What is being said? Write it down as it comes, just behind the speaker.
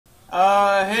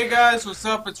Hey guys, what's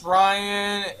up? It's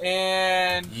Ryan,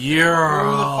 and You're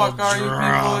who the all fuck are you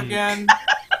people again?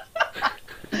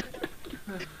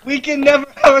 We can never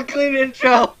have a clean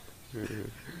intro.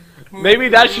 Maybe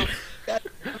that should...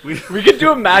 We could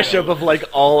do a mashup of like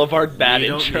all of our bad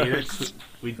intros.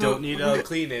 We don't need a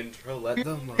clean intro. Let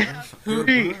the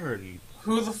motherfucker burn.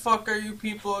 Who the fuck are you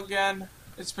people again?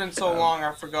 It's been so long,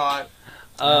 I forgot.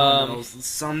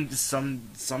 Sometimes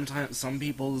some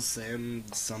people say I'm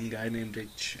some guy named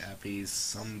Chappy.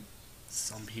 Some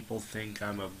people think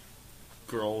I'm a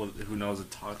girl who knows a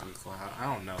talking clown. I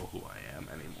don't know who I am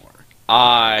anymore.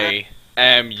 I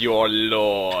am your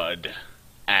lord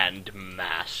and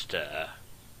master.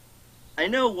 I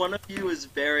know one of you is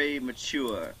very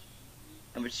mature.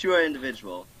 A mature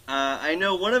individual. I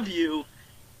know one of you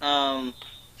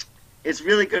is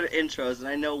really good at intros, and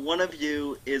I know one of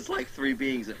you is like three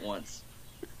beings at once.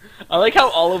 I like how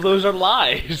all of those are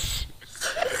lies.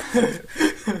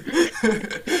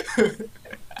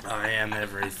 I am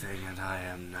everything and I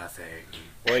am nothing.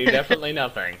 Well, you're definitely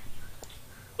nothing.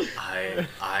 I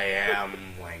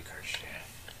am wankership.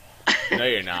 No,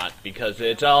 you're not, because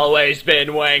it's always been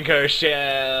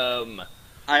wankersham.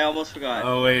 I almost forgot.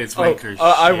 Oh wait, it's wankership.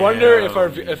 I wonder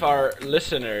if our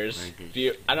listeners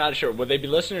I'm not sure. Would they be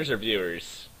listeners or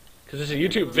viewers? Because it's a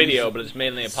YouTube video, but it's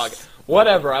mainly a podcast.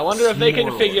 Whatever. I wonder if they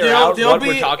can figure out what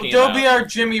we're talking about. They'll be our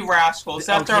Jimmy Rascals.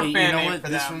 That's our fan name for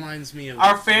them. This reminds me of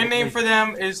our fan name for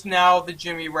them is now the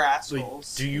Jimmy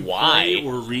Rascals. Do you play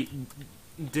or read?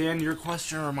 Dan, your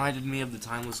question reminded me of the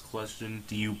timeless question: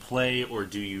 do you play or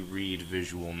do you read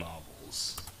visual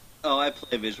novels? Oh, I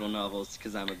play visual novels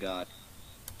because I'm a god.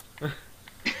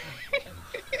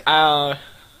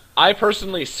 I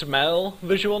personally smell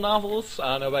visual novels.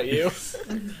 I don't know about you.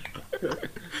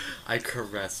 I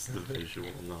caress the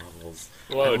visual novels.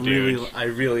 Whoa, dude. I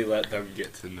really let them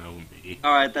get to know me.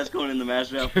 Alright, that's going in the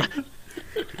mashup.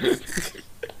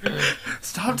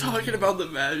 Stop talking about the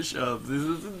mashup.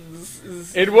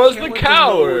 It was the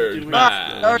coward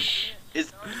mash.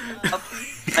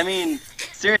 I mean,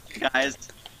 seriously, guys,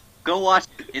 go watch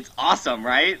it. It's awesome,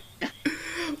 right?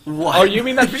 What? Oh, you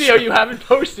mean that video you haven't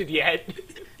posted yet?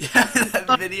 Yeah,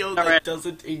 that video that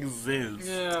doesn't exist.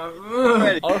 Yeah.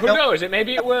 Oh, who knows?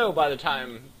 Maybe it will by the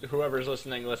time whoever's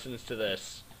listening listens to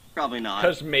this. Probably not.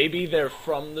 Because maybe they're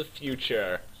from the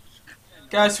future.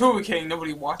 Guys, who are we kidding?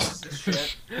 Nobody watches this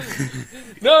shit.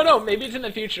 No, maybe it's in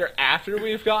the future after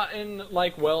we've gotten,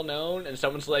 like, well-known, and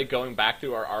someone's, like, going back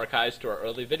through our archives to our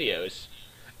early videos.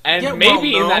 And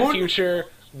maybe in that future,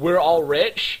 we're all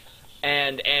rich,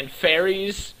 and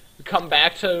fairies come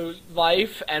back to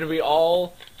life, and we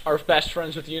all are best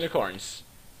friends with unicorns.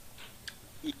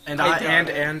 And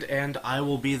I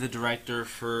will be the director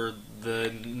for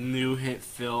the new hit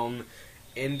film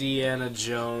Indiana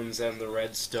Jones and the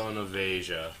Redstone of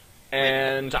Asia.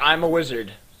 And I'm a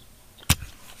wizard.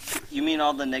 You mean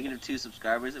all the -2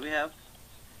 subscribers that we have?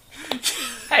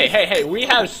 Hey, we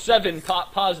have 7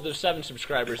 positive 7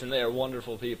 subscribers, and they are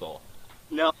wonderful people.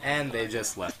 No. And they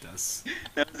just left us.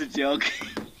 That was a joke.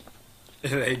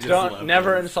 They just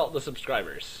never insult the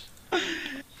subscribers.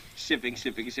 Shipping.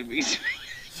 Shall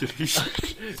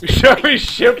we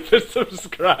ship the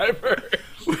subscribers?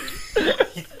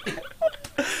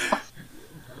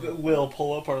 Will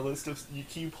pull up our list of.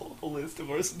 Can you pull up a list of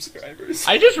our subscribers?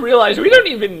 I just realized we don't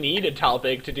even need a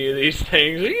topic to do these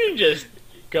things. We can just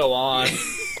go on.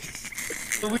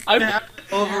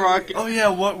 Oh yeah,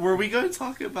 what were we going to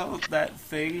talk about? That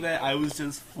thing that I was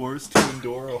just forced to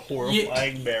endure a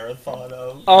horrifying marathon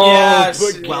of. Oh, yes,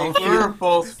 but we were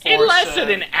both forced in less than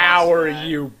an hour,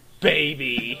 you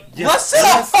baby. Less than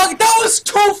a fuck. That was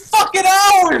 2 fucking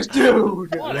hours,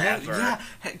 dude. Whatever. Yeah,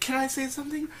 can I say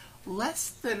something? Less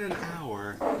than an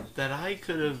hour that I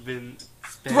could have been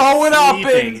throwing up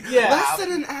sleeping. and Less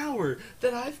than an hour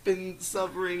that I've been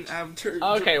suffering after.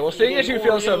 Okay, well, seeing as you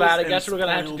feel so bad, I guess we're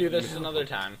gonna have to do this another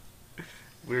time.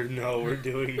 We're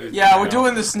doing this. Yeah, now. we're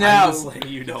doing this now. I'm just letting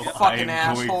you know, fucking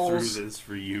I'm going assholes. through this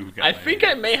for you guys. I think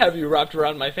I may have you wrapped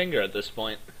around my finger at this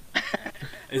point.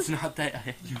 It's not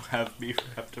that you have me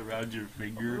wrapped around your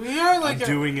finger. We are like I'm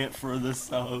doing it for the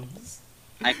subs.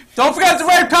 Don't forget to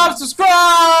rate, comment, subscribe!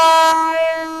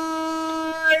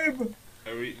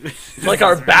 It's like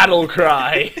our battle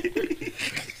cry.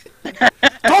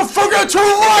 Don't forget to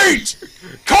rate,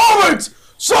 comment,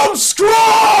 subscribe!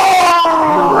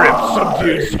 Rip some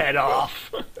dude's head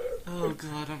off. Oh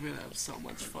god, I'm gonna have so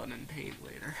much fun and pain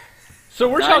later. So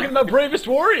we're talking about Bravest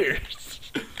Warriors.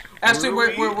 Actually,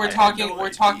 we're talking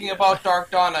about Dark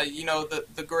Donna. You know,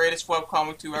 the greatest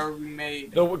webcomic to ever be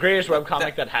made. The greatest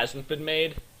webcomic that hasn't been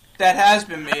made. that has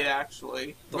been made,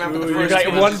 actually. Remember the Ooh, you first got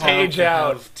game one was page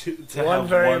out. One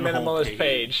very whole minimalist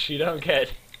page. You don't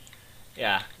get...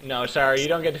 Yeah, no, sorry, you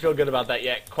don't get to feel good about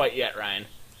that quite yet, Ryan.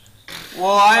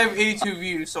 Well, I have 82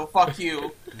 views, so fuck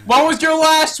you. When was your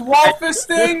last Walfus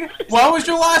thing? When was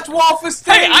your last Walfus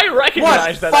thing? Hey, I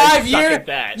recognize that 5 I suck years? at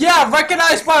that. Yeah,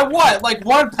 recognized by what? Like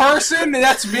one person, and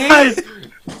that's me?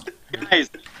 Guys,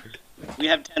 we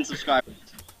have 10 subscribers.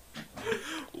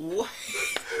 What?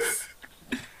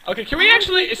 Okay, can we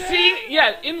actually see?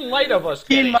 Yeah, in light of us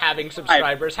having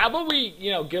subscribers, how about we,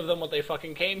 give them what they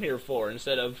fucking came here for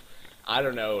instead of, I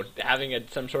don't know, having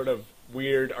some sort of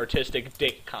weird artistic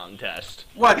dick contest.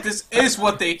 What? This is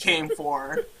what they came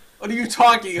for. What are you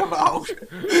talking about?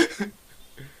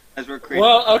 As we're creating.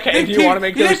 Well, okay, do you want to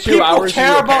make those 2 hours you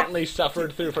about... apparently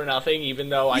suffered through for nothing, even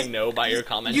though I know by your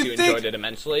comments you enjoyed it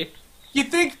immensely? You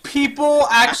think people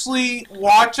actually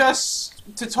watch us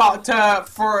to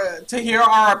hear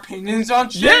our opinions on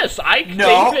shit? Yes, I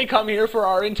think they come here for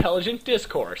our intelligent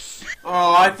discourse.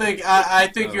 Oh, I think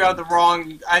you have the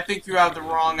wrong. I think you have the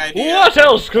wrong idea. What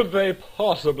else could they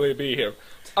possibly be here?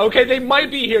 Okay, they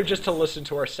might be here just to listen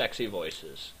to our sexy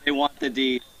voices. They want the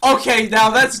D. Okay, now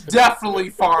that's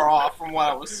definitely far off from what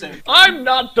I was saying. I'm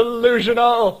not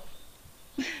delusional.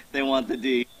 They want the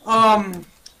D.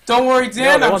 Don't worry,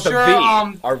 Dan. No, I'm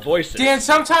sure. Our voices. Dan,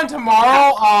 sometime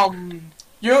tomorrow,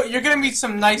 you're gonna meet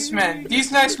some nice men.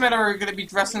 These nice men are gonna be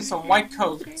dressed in some white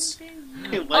coats.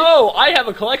 Oh, I have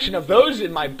a collection of those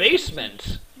in my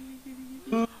basement.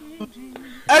 And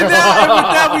with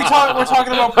that, we're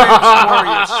talking about Bravest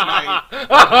Warriors tonight.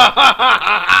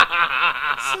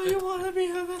 So you want to be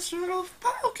a veteran of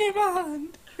Pokemon?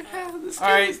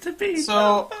 Alright,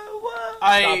 so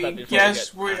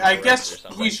I guess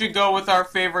we should go with our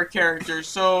favorite character.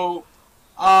 So,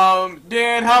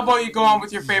 Dan, how about you go on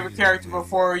with your favorite character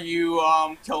before you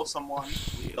kill someone?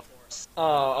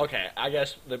 Oh, okay. I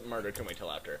guess the murder can wait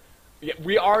till after. Yeah,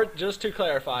 we are, just to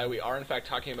clarify, we are in fact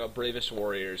talking about Bravest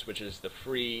Warriors, which is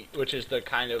the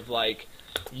kind of like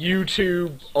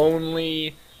YouTube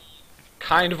only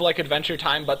kind of like Adventure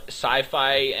Time, but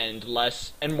sci-fi and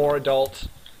more adult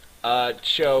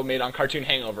show made on Cartoon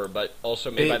Hangover, but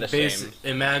also made by the same.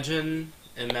 Imagine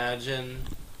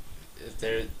if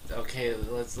there. Okay,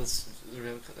 let's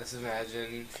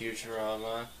imagine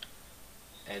Futurama,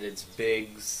 and it's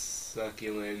big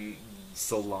succulent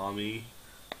salami,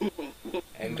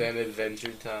 and then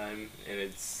Adventure Time, and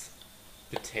it's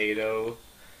potato,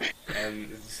 and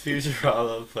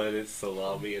Futurama put its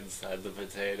salami inside the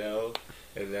potato,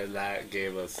 and then that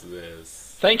gave us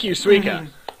this. Thank you, Suika.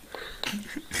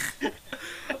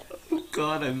 Oh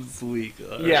God, I'm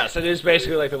Suika. Yes, it is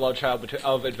basically like the love child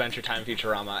of Adventure Time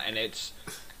Futurama, and its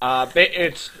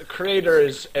creator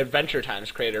is Adventure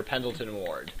Time's creator, Pendleton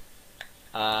Ward.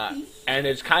 And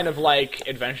it's kind of like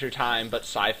Adventure Time, but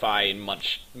sci-fi and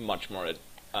much more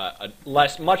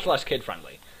much less kid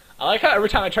friendly. I like how every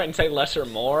time I try and say less or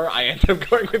more, I end up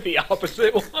going with the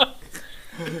opposite one.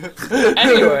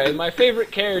 Anyway, my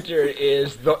favorite character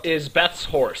is Beth's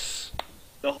horse.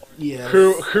 Yes.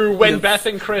 Who when Beth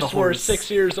and Chris were 6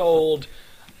 years old,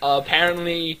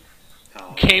 apparently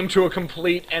came to a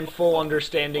complete and full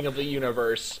understanding of the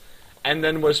universe, and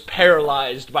then was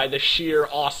paralyzed by the sheer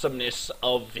awesomeness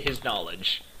of his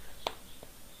knowledge.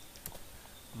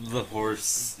 The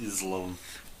horse is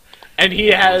love. And he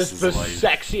has the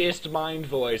sexiest mind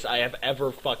voice I have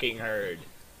ever fucking heard.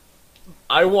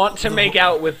 I want to make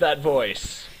out with that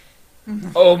voice.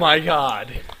 Oh my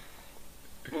god.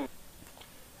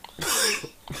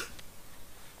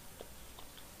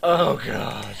 Oh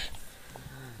god.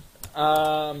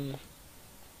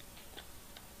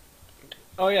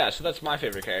 Oh yeah, so that's my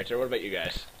favorite character. What about you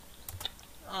guys?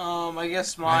 I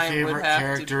guess my mine would favorite have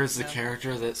character to is the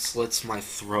character that slits my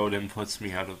throat and puts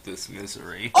me out of this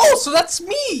misery. Oh, so that's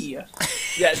me!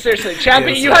 Yeah, seriously,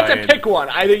 Chappy, Yes, you have to Ryan. pick one.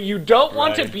 Either you don't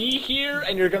want to Ryan. be here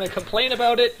and you're going to complain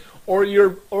about it, or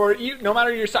you, no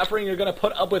matter your suffering, you're going to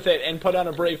put up with it and put on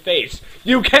a brave face.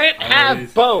 You can't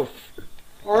have both.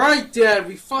 Alright, Dad,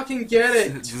 we fucking get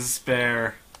it.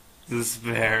 Despair. Has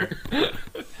this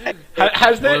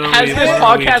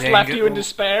podcast left you in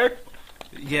despair?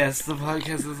 Yes, the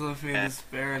podcast has left me in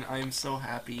despair, and I'm so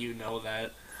happy you know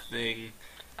that thing.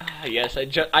 Yes,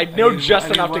 I know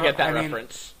enough to get that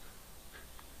reference.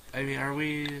 I mean, are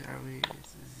we?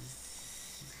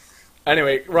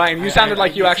 Anyway, Ryan, you sounded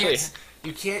like you actually.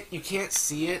 You can't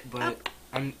see it, but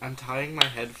I'm tying my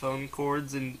headphone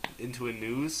cords into a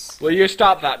noose. Will you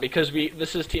stop that, because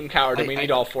this is Team Coward and we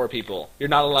need all 4 people. You're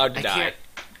not allowed to die.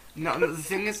 No, the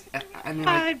thing is, I mean,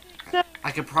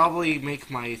 I could probably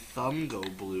make my thumb go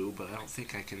blue, but I don't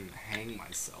think I can hang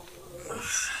myself.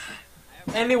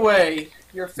 Anyway,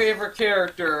 your favorite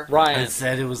character. Ryan. I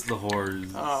said it was the horse.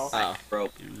 Oh.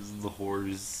 It was the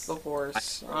horse. The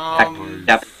horse.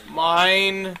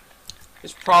 Mine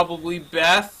is probably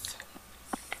Beth.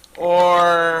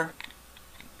 Or...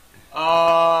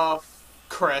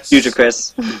 Chris. Future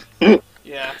Chris.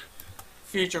 Yeah.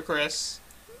 Future Chris.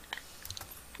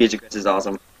 Future Chris is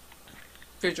awesome.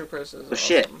 Future Chris is awesome.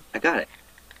 Shit, I got it.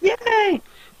 Yay!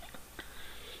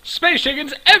 Space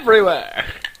chickens everywhere!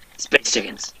 Space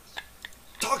chickens.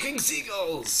 Talking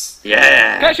seagulls!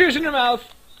 Yeah! Cashews in your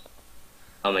mouth!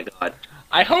 Oh my god.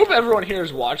 I hope everyone here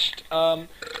has watched.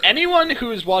 Anyone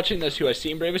who is watching this who has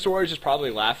seen Bravest Warriors is probably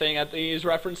laughing at these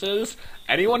references.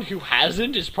 Anyone who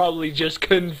hasn't is probably just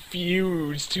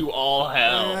confused to all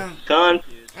hell.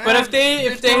 But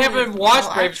if they haven't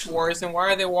watched Bravest Warriors, then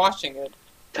why are they watching it?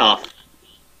 Tough.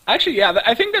 Actually, yeah,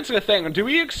 I think that's the thing. Do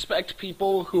we expect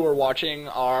people who are watching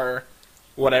our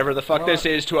whatever the fuck this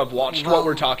is to have watched what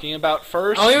we're talking about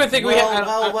first? I don't even think we have...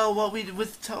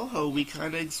 with Toho, we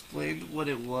kind of explained what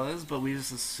it was, but we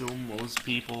just assume most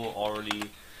people already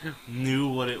knew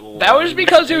what it was. That was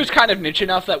because it was kind of niche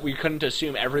enough that we couldn't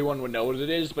assume everyone would know what it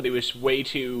is, but it was way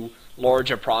too large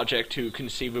a project to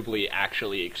conceivably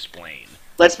actually explain.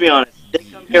 Let's be honest, they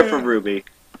come here for Ruby.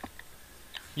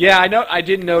 Yeah, I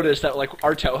did notice that like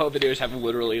our Toho videos have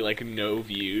literally like no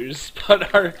views,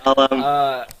 but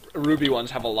our Ruby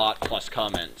ones have a lot plus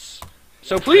comments.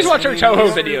 So please watch our Toho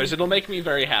videos; it'll make me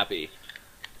very happy.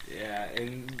 Yeah,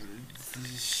 and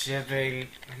shipping.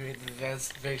 I mean, the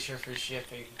best picture for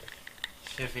shipping.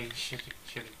 Shipping.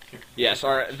 Yes,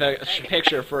 the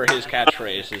picture for his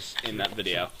catchphrase is in that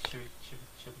video.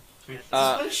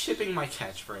 Is shipping my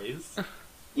catchphrase?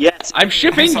 Yes. I'm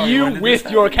shipping you with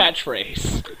your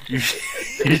catchphrase.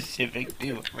 You're shipping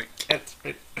me with my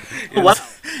catchphrase. What?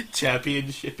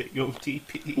 Champion shipping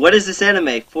OTP. What is this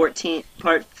anime? Part 3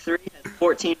 has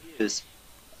 14 views.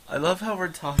 I love how we're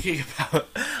talking about...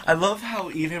 I love how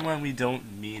even when we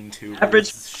don't mean to, we're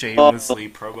shamelessly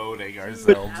promoting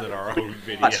ourselves in our own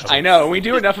videos. I know, we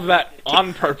do enough of that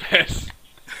on purpose.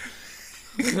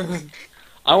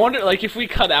 I wonder, like, if we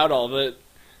cut out all the...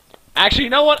 Actually, you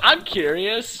know what? I'm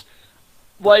curious.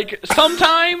 Like,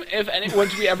 sometime,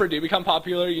 once we ever do become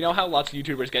popular, you know how lots of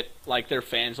YouTubers get, like, their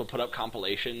fans will put up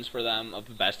compilations for them of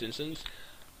the best instance?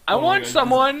 I want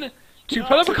someone to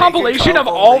put up a compilation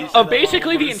of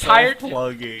basically the entire...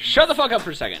 Shut the fuck up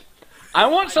for a second. I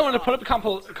want someone to put up a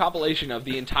compilation of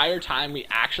the entire time we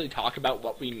actually talk about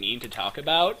what we mean to talk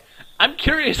about. I'm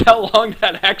curious how long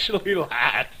that actually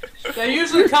lasts. That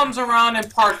usually comes around in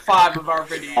part 5 of our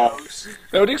videos.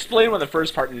 That would explain why the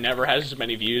first part never has as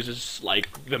many views as,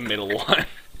 like, the middle one.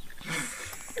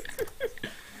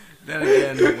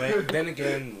 Then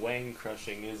again, Wang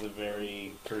crushing is a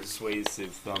very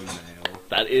persuasive thumbnail.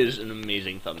 That is an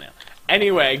amazing thumbnail.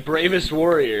 Anyway, Bravest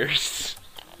Warriors.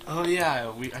 Oh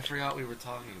yeah, I forgot we were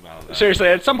talking about that. Seriously,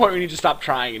 at some point we need to stop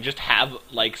trying and just have,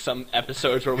 like, some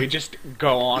episodes where we just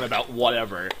go on about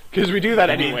whatever. Because we do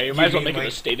that anyway, we might as well make it a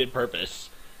stated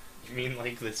purpose. You mean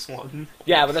like this one?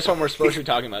 Yeah, but this one we're supposed to be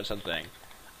talking about something.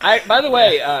 By the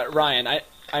way, Ryan,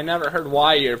 I never heard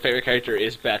why your favorite character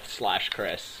is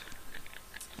Beth/Chris.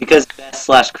 Because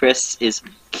Beth/Chris is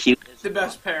cute. It's the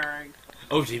best pairing.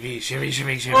 OTP,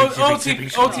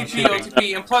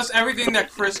 OTP, and plus everything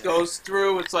that Chris goes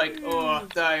through, it's like, oh,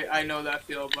 I know that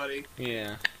feel, buddy.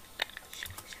 Yeah.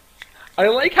 I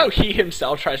like how he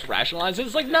himself tries to rationalize it.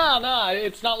 It's like, nah,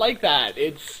 it's not like that.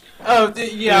 It's... Oh,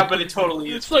 yeah, but it totally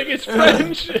is. It's like, it's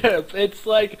friendship. It's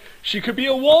like, she could be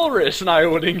a walrus and I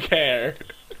wouldn't care.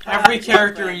 Every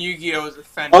character in Yu-Gi-Oh! Is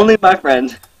offended. Only my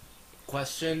friend.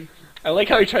 Question? I like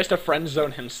how he tries to friend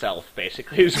zone himself,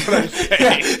 basically, is what I'm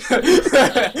saying.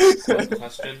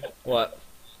 Question? What?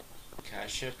 Can I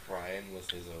ship Ryan with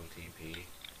his OTP?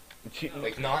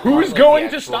 Like, Who's going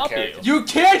to stop you? You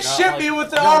can't ship me with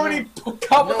the already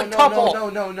couple.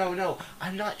 No.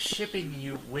 I'm not shipping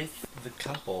you with the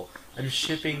couple. I'm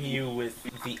shipping you with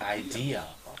the idea.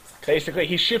 Basically,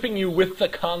 he's shipping you with the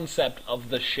concept of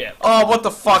the ship. Oh, what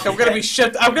the fuck! I'm gonna be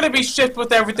shipped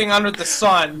with everything under the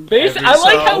sun. I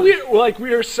like how we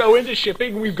are so into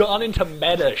shipping, we've gone into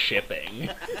meta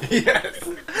shipping. Yes,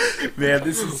 man,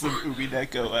 this is some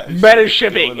Ubineko. Meta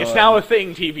shipping. It's now a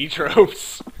thing. TV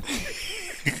tropes.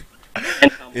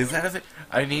 Is that a thing?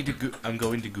 I'm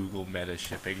going to Google meta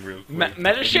shipping real quick.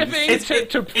 Meta shipping for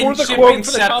the quote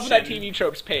for the top of that TV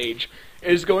tropes page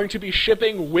is going to be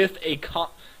shipping with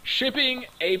shipping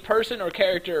a person or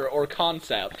character or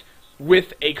concept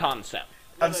with a concept.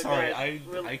 I'm sorry.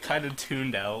 I kind of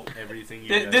tuned out everything.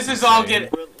 This is all getting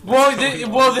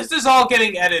this is all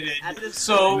getting edited,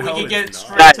 so we can get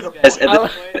straight to the point. At this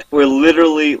point, we're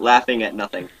literally laughing at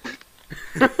nothing.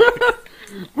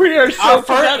 We are so Our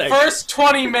first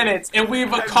 20 minutes, and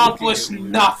we've accomplished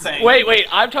nothing. Wait,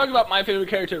 I've talked about my favorite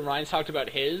character, and Ryan's talked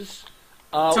about his.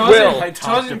 Will. I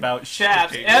talked about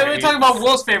Shabs. And we're talking about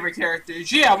Will's favorite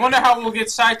characters. Yeah, I wonder how we'll get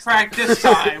sidetracked this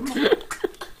time.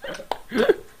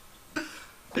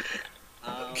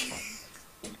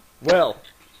 Will.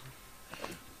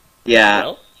 Yeah,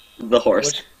 Will? the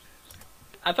horse.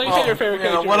 I thought you said your favorite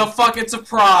character. What a fucking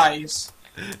surprise.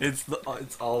 It's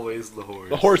always the horse.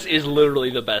 The horse is literally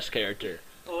the best character.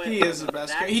 He is the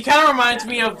best character. He kind of reminds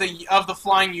me of the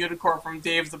flying unicorn from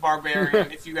Dave the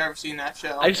Barbarian, if you've ever seen that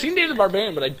show. I've seen Dave the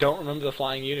Barbarian, but I don't remember the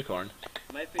flying unicorn.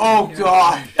 Oh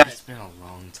god. It's been a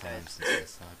long time since I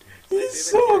saw Dave. He's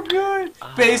so good.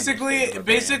 Basically,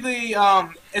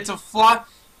 it's a fly.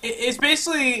 It's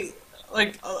basically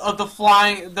like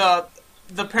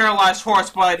the paralyzed horse,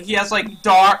 but he has like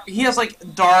dark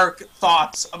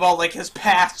thoughts about like his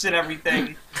past and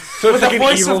everything. So it's like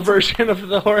an evil version of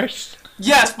the horse.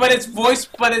 Yes, but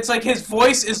it's like his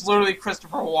voice is literally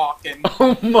Christopher Walken.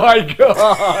 Oh my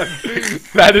god,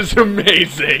 that is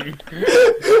amazing.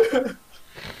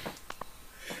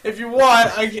 If you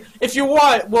want to edit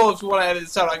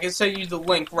this out, I can send you the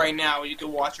link right now. You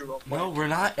can watch it real quick. No, we're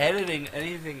not editing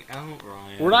anything out,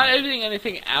 Ryan. We're not editing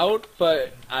anything out,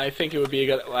 but I think it would be a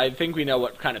good. I think we know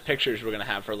what kind of pictures we're gonna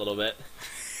have for a little bit.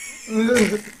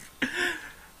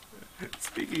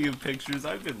 Speaking of pictures,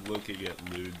 I've been looking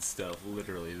at lewd stuff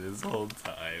literally this whole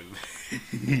time.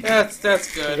 That's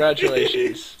good.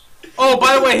 Congratulations. Oh,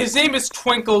 by the way, his name is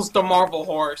Twinkles the Marvel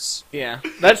Horse. Yeah,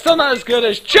 that's still not as good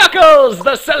as Chuckles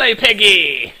the Silly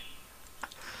Piggy.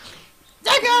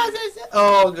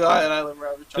 Oh god, I love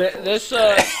Rabbit Chuckles.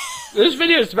 This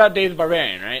video is about Dave the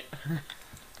Barbarian, right?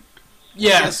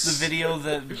 Yes. It's the video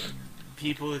that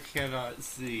people cannot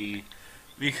see.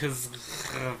 Because,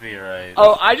 copyright.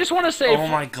 Oh, I just want to say... Oh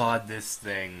my god, this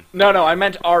thing. No, I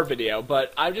meant our video,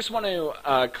 but I just want to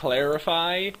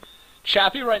clarify.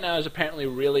 Chappy right now is apparently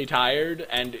really tired,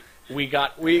 and we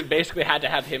basically had to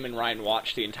have him and Ryan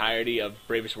watch the entirety of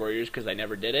Bravest Warriors, because they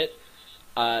never did it.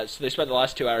 So they spent the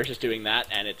last 2 hours just doing that,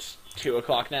 and it's 2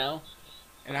 o'clock now.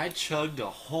 And I chugged a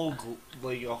whole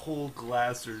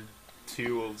glass or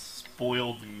two of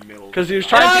spoiled milk. Because he was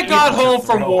trying I got home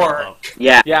from work.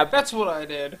 Yeah. That's what I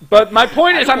did. But my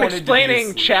point is, I'm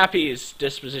explaining Chappy's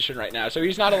disposition right now. So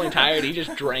he's not only tired, he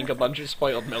just drank a bunch of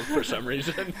spoiled milk for some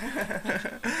reason.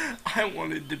 I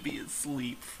wanted to be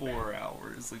asleep 4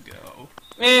 hours ago.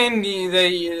 And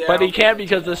but he can't,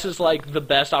 because this is like the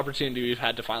best opportunity we've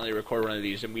had to finally record one of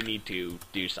these, and we need to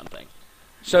do something.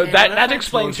 So that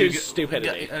explains his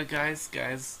stupidity.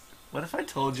 Guys. What if I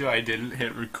told you I didn't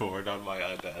hit record on my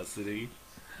Audacity?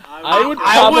 I would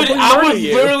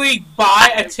literally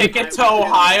buy a ticket to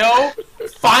Ohio,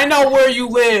 find out where you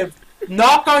live,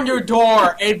 knock on your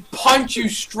door, and punch you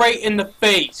straight in the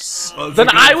face. Well, then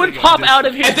I would pop out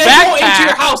of his and then backpack. go into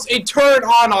your house and turn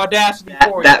on Audacity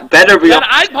for you. That better be. Then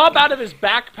I'd pop out of his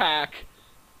backpack,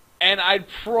 and I'd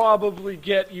probably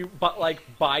get you,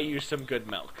 buy you some good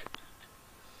milk.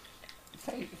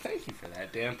 Thank you for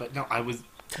that, Dan. But no, I was.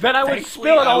 Then I would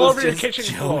spill it all over your kitchen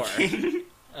floor.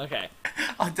 Okay.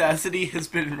 Audacity has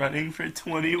been running for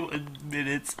 21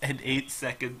 minutes and 8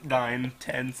 seconds, 10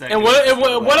 seconds. And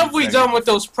what have we done with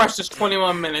those precious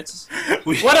 21 minutes?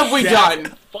 What have we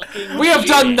done? We have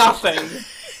done nothing.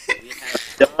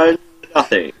 Done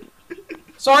nothing.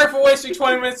 Sorry for wasting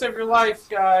 20 minutes of your life,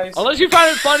 guys. Unless you find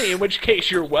it funny, in which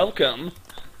case you're welcome.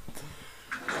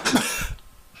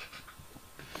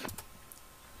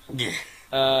 Yeah.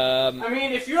 I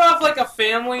mean, if you have like a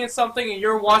family and something and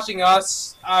you're watching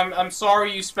us, I'm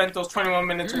sorry you spent those 21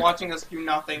 minutes watching us do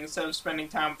nothing instead of spending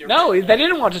time with your family. They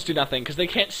didn't want us to do nothing because they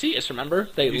can't see us, remember?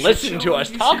 They listen to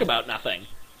us talk about nothing.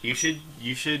 You should.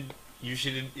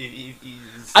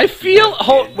 I feel.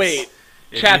 Wait.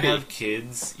 If Chappy. you have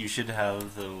kids, you should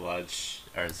have them watch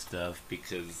our stuff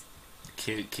because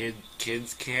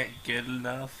kids can't get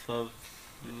enough of.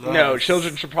 No,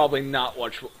 children should probably not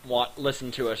listen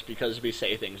to us because we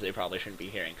say things they probably shouldn't be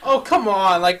hearing. Oh come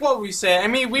on! Like what we say. I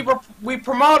mean, we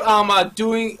promote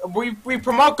we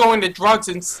promote going to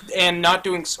drugs and not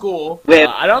doing school.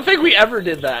 I don't think we ever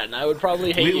did that, and I would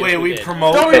probably hate you. We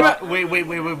promote.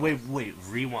 Wait!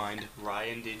 Rewind,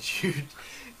 Ryan.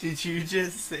 Did you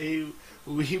just say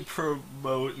we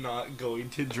promote not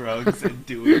going to drugs and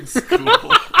doing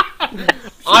school?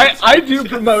 I do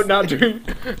promote not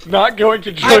going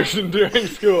to church and doing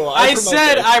school.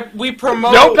 We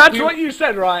promote. Nope, that's what you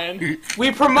said, Ryan.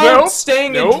 We promote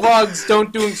staying in drugs,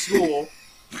 don't doing school.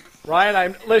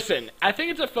 Ryan, listen. I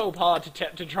think it's a faux pas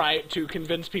to try to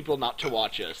convince people not to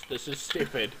watch us. This is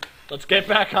stupid. Let's get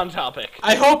back on topic.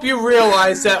 I hope you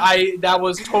realize that that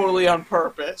was totally on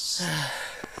purpose.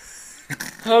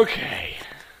 Okay.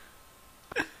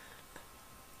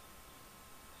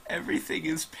 Everything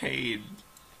is pain.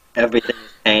 Everything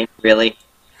is pain, really?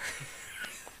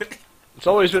 It's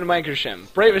always been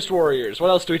Wankershim. Bravest Warriors. What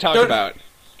else do we talk about?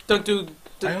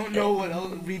 I don't know what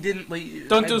else we didn't like.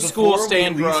 Don't do school, stay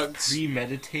in drugs.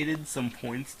 Premeditated some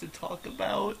points to talk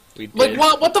about. We did.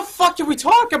 Like what the fuck did we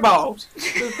talk about?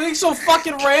 The thing's so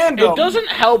fucking random. It doesn't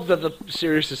help that the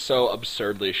series is so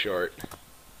absurdly short.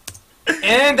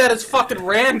 And that it's fucking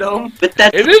random. But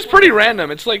that's It is pretty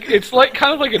random. It's like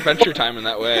kind of like Adventure Time in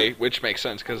that way, which makes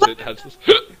sense because it has this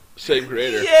same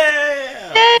creator.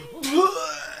 Yeah.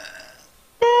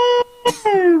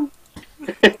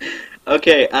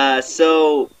 Okay,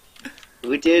 so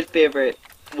we did favorite.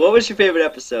 What was your favorite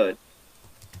episode?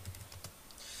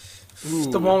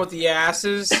 The one with the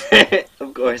asses.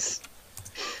 Of course.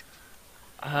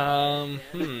 Hmm.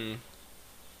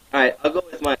 Alright, I'll go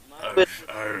with mine. Mine was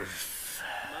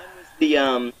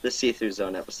the see-through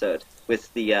zone episode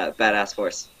with the badass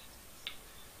horse.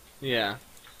 Yeah.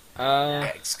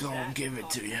 X gon' give it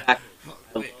to you.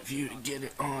 Wait for you to get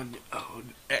it on your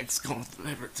own. X gon'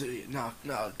 deliver it to you. Knock,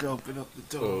 knock, open up the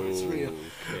door. It's real.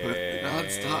 With the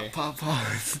non-stop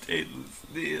pop-on stainless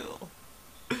steel.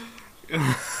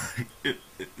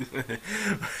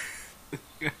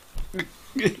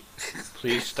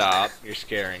 Please stop. You're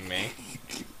scaring me.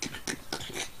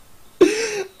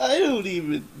 I don't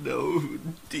even know who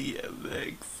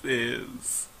DMX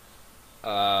is.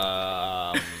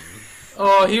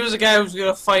 Oh, he was the guy who was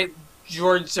gonna fight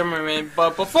George Zimmerman,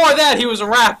 but before that, he was a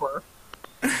rapper.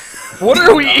 What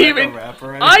are we even?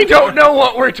 I don't know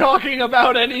what we're talking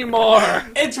about anymore.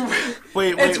 It's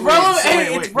It's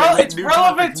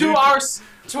relevant to our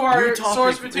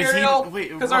source material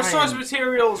because our source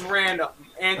material is random,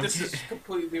 and this is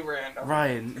completely random.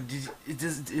 Ryan,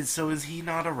 so is he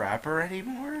not a rapper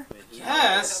anymore?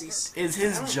 Yes. Is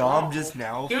his job just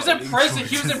now? He was in prison.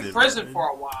 He was in prison for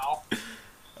a while.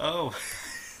 Oh.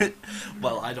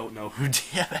 Well, I don't know who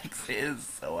DMX is,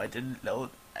 so I didn't know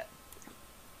that.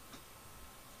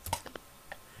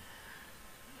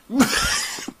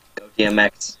 Go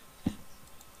DMX.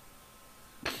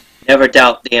 Never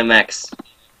doubt DMX.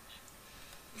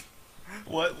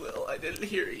 What, Will? I didn't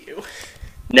hear you.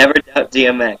 Never doubt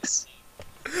DMX.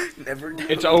 Never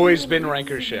doubt. It's always been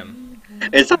Rankershim.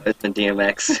 It's always been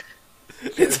DMX.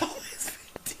 It's always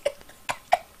been DMX.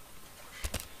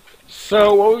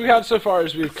 So what we've had so far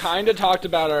is we've kind of talked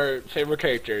about our favorite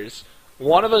characters.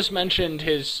 One of us mentioned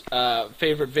his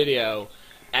favorite video,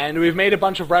 and we've made a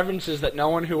bunch of references that no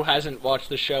one who hasn't watched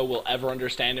the show will ever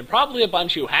understand, and probably a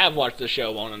bunch who have watched the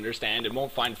show won't understand and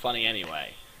won't find funny anyway.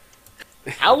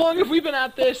 How long have we been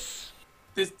at this?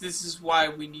 This is why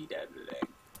we need editing.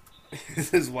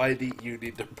 This is why you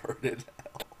need to burn it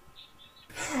out.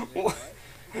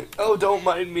 Oh, don't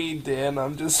mind me, Dan.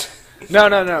 I'm just... No.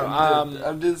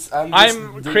 I'm just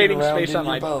I'm creating around space in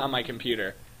your boat. on my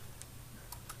computer.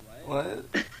 What?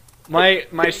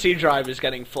 My C drive is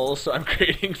getting full, so I'm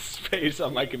creating space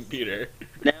on my computer.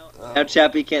 Now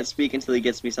Chappy can't speak until he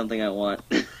gets me something I want.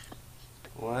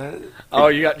 What? Oh,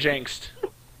 you got jinxed.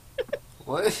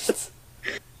 What?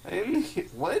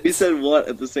 What? He said what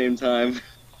at the same time.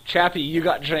 Chappy, you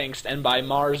got jinxed, and by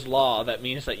Mars law, that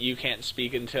means that you can't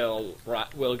speak until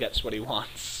Will gets what he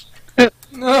wants.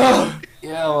 No.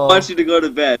 Yeah, well, I want you to go to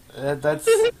bed. That's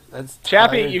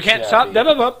Chappy, tired, you can't Chappy.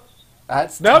 stop.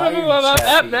 That's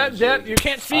tired, Chappy. You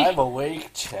can't speak. I'm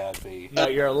awake, Chappy. No,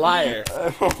 you're a liar.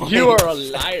 I'm awake. You are a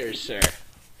liar, sir.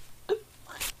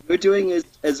 We're doing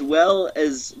as well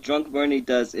as Drunk Bernie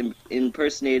does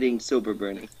impersonating Sober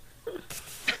Bernie.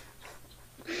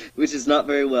 Which is not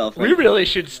very well. We really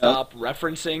should stop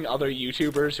referencing other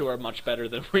YouTubers who are much better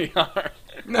than we are.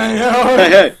 I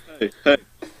know. Hey.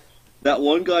 That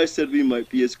one guy said we might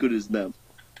be as good as them.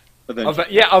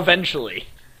 Eventually. Eventually.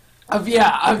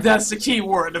 That's the key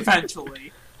word,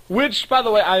 eventually. Which, by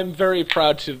the way, I'm very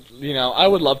proud to, I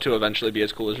would love to eventually be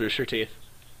as cool as Rooster Teeth.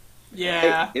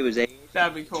 Yeah. It was a...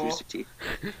 That'd be cool. Rooster Teeth.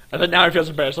 And then now I feel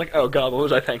embarrassed, like, oh god, what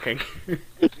was I thinking?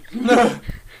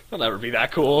 I'll never be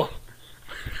that cool.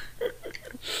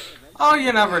 Oh,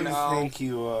 you never I know. think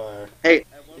you are. Hey,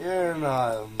 You're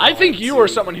not. I think you are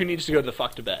someone who needs to go the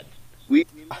fuck to bed. we...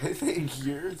 I think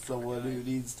you're someone who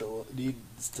needs to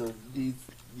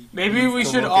Maybe we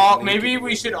should all. Maybe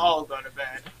we should all go to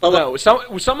bed. No,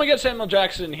 someone get Samuel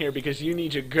Jackson in here because you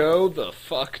need to go the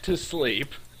fuck to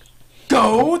sleep.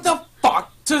 Go the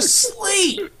fuck to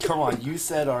sleep! Come on, you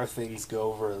said our things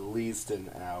go for at least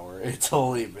an hour. It's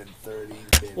only been 30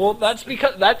 minutes. Well, that's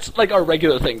because that's like our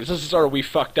regular thing. This is our we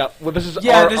fucked up. Well, this is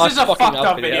Yeah, our this us is a fucking fucked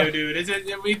up video. dude.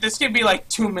 This could be like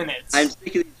 2 minutes. I'm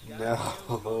sick of these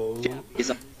No,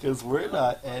 because we're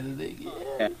not editing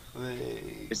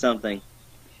anything. or something.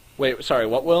 Wait, sorry,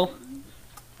 what, Will?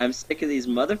 I'm sick of these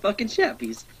motherfucking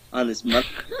chappies on this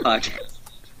motherfucking podcast.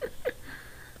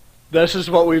 This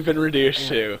is what we've been reduced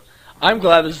to. I'm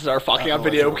glad this is our fucking up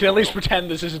video. We can at least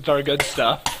pretend this isn't our good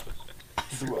stuff. I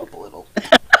threw up a little.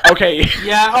 Okay.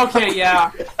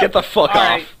 Yeah. Get the fuck All off.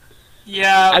 right.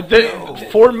 Yeah.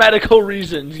 For medical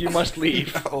reasons, you must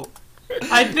leave. No.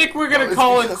 I think we're gonna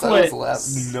call it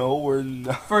quits. No, we're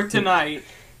not. For tonight.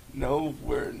 No,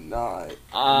 we're not.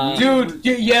 Dude,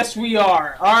 yes we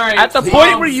are. Alright. At the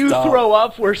point where you throw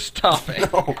up, we're stopping.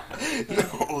 No,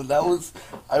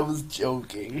 I was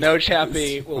joking. No,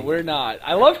 Chappy. Well, we're not.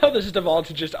 I love how this has devolved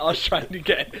to just us trying to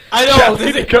get I know,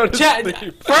 Chappy to go to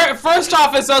sleep. First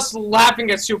off is us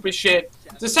laughing at stupid shit.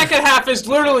 The second half is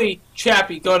literally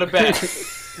Chappy, go to bed.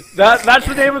 That's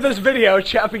the name of this video,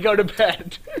 Chappy, go to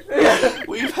bed.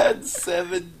 We've had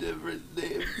 7 different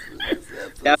names for this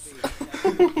episode.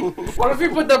 What if we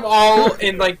put them all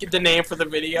in like the name for the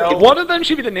video? One of them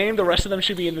should be the name, the rest of them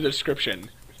should be in the description.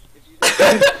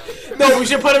 No, we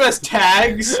should put them as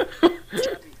tags.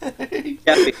 I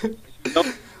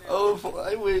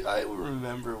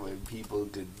remember when people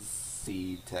could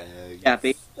see tags.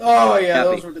 Chappy. Oh yeah,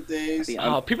 those were the days.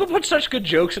 People put such good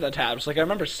jokes in the tabs. Like I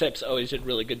remember Sips always did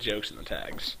really good jokes in the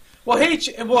tags. Well, hey,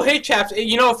 chaps.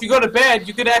 You know, if you go to bed,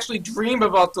 you could actually dream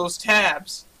about those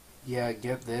tabs. Yeah,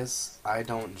 get this. I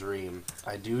don't dream.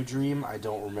 I do dream. I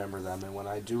don't remember them, and when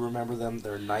I do remember them,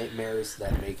 they're nightmares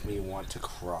that make me want to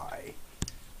cry.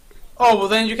 Oh, well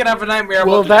then you can have a nightmare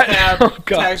about the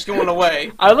tags going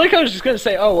away. I like I was just going to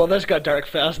say, oh, well, this got dark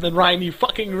fast, and then Ryan, you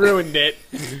fucking ruined it.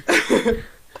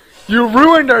 You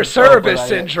ruined our service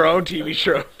syndrome TV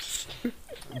tropes.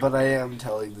 But I am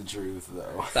telling the truth,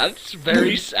 though. That's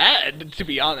very sad, to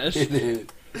be honest. It is.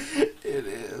 It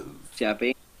is.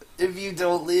 Chappy. If you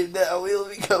don't leave now, we'll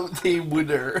become Team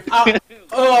Winner.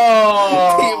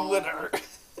 Oh! Team Winner.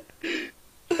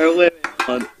 Or wait,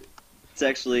 it's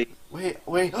actually... Wait.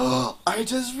 I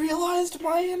just realized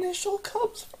my initial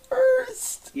comes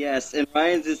first. Yes, and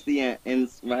Ryan's is the end. And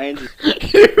Ryan's is...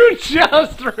 You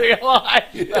just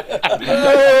realized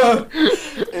that.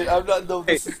 And I'm not, no,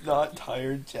 this is not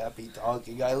tired Chappy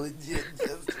talking. I legit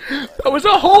just... It was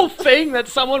a whole thing that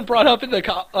someone brought up in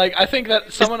the I think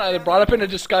that someone either brought up in a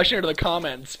discussion or the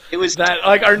comments. It was that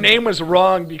like our name was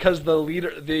wrong because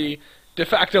the de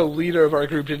facto leader of our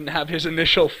group didn't have his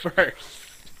initial first.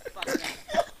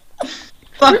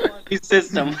 Fuck the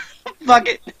system. Fuck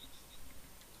it.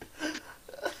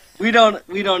 We don't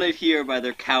adhere by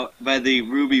the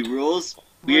Ruby rules.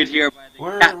 We adhere by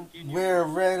the... We're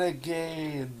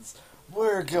renegades.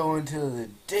 We're going to the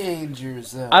danger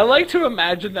zone. I like to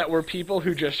imagine that we're people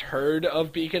who just heard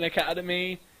of Beacon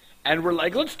Academy, and we're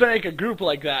like, let's make a group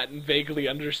like that, and vaguely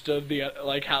understood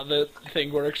how the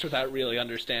thing works without really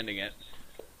understanding it.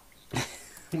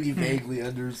 We vaguely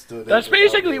understood it. That's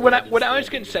basically when I was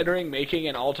considering making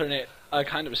an alternate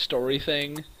kind of story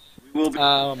thing.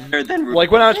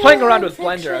 Like when I was playing around with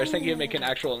Blender, I was thinking of making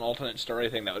an alternate story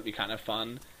thing that would be kind of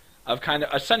fun.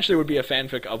 Essentially would be a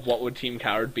fanfic of what would Team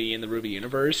Coward be in the Ruby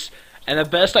universe. And the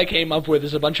best I came up with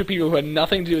is a bunch of people who had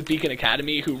nothing to do with Beacon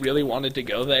Academy who really wanted to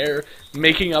go there,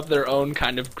 making up their own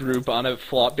kind of group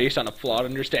based on a flawed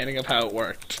understanding of how it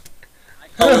worked.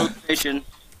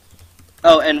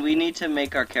 Oh, and we need to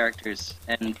make our characters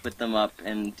and put them up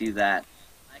and do that.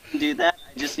 I can do that.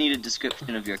 I just need a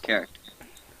description of your character.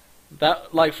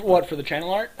 That, like, what, for the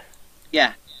channel art?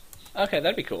 Yeah. Okay,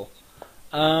 that'd be cool.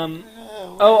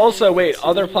 Also, wait,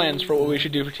 other plans for what we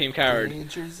should do for Team Coward.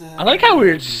 I like how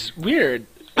it's weird.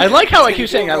 I like how I keep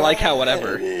saying I like how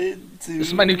whatever. This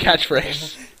is my new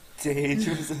catchphrase.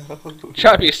 Danger zone.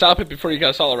 Chappy, stop it before you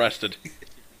get us all arrested.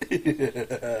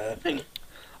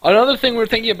 Another thing we're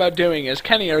thinking about doing is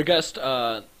Kenny, our guest,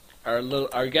 our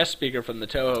guest speaker from the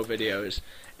Toho videos,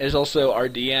 is also our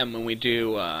DM when we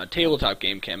do tabletop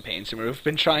game campaigns, and we've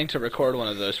been trying to record one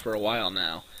of those for a while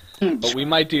now. But we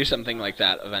might do something like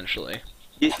that eventually.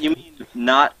 You mean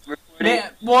not recording? Yeah,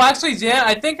 well, actually, Dan,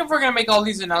 I think if we're gonna make all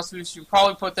these announcements, you should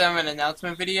probably put them in an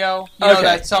announcement video. You know,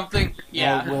 that's something.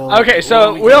 Yeah. Okay,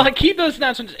 so we'll keep those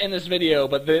announcements in this video,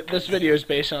 but this video is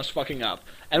based on us fucking up,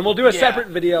 and we'll do a separate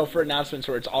video for announcements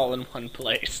where it's all in one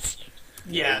place.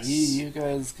 Yes. You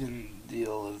guys can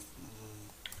deal with.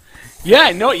 Yeah,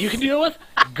 I know what you can deal with.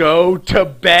 Go to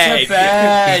bed. To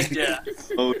bed.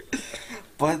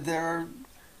 But there are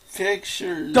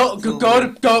pictures. Go to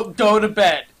bed. Go to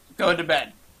bed. Go to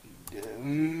bed.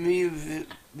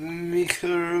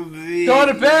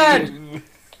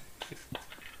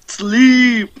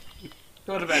 Sleep.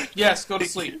 Go to bed. Yes, go to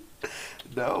sleep.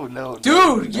 No.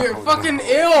 Dude, you're fucking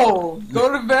ill.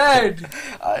 Go to bed.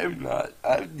 I'm not.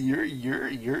 You're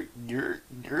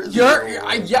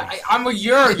I'm a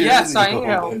you're. Yes, I am.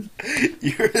 One.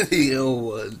 You're the ill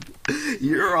one.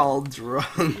 You're all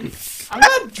drunk. I'm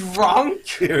not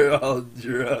drunk. You're all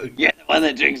drunk. You're the one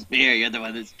that drinks beer. You're the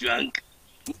one that's drunk.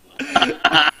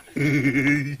 By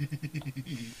the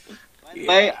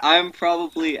way, I'm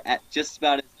probably at just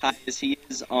about as high as he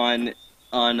is on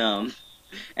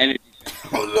energy.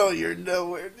 Oh no, you're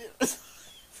nowhere near.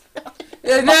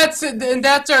 And that's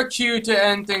our cue to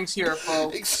end things here,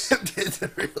 folks. Except it's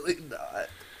really not.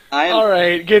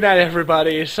 Alright, good night,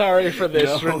 everybody. Sorry for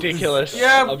this ridiculous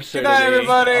absurdity. Good night,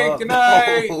 everybody. Good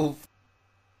night. No.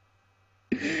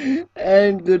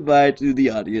 And goodbye to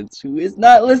the audience who is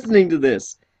not listening to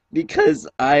this, because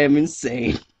I am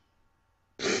insane.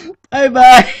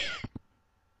 Bye-bye.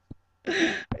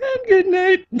 And good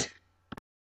night.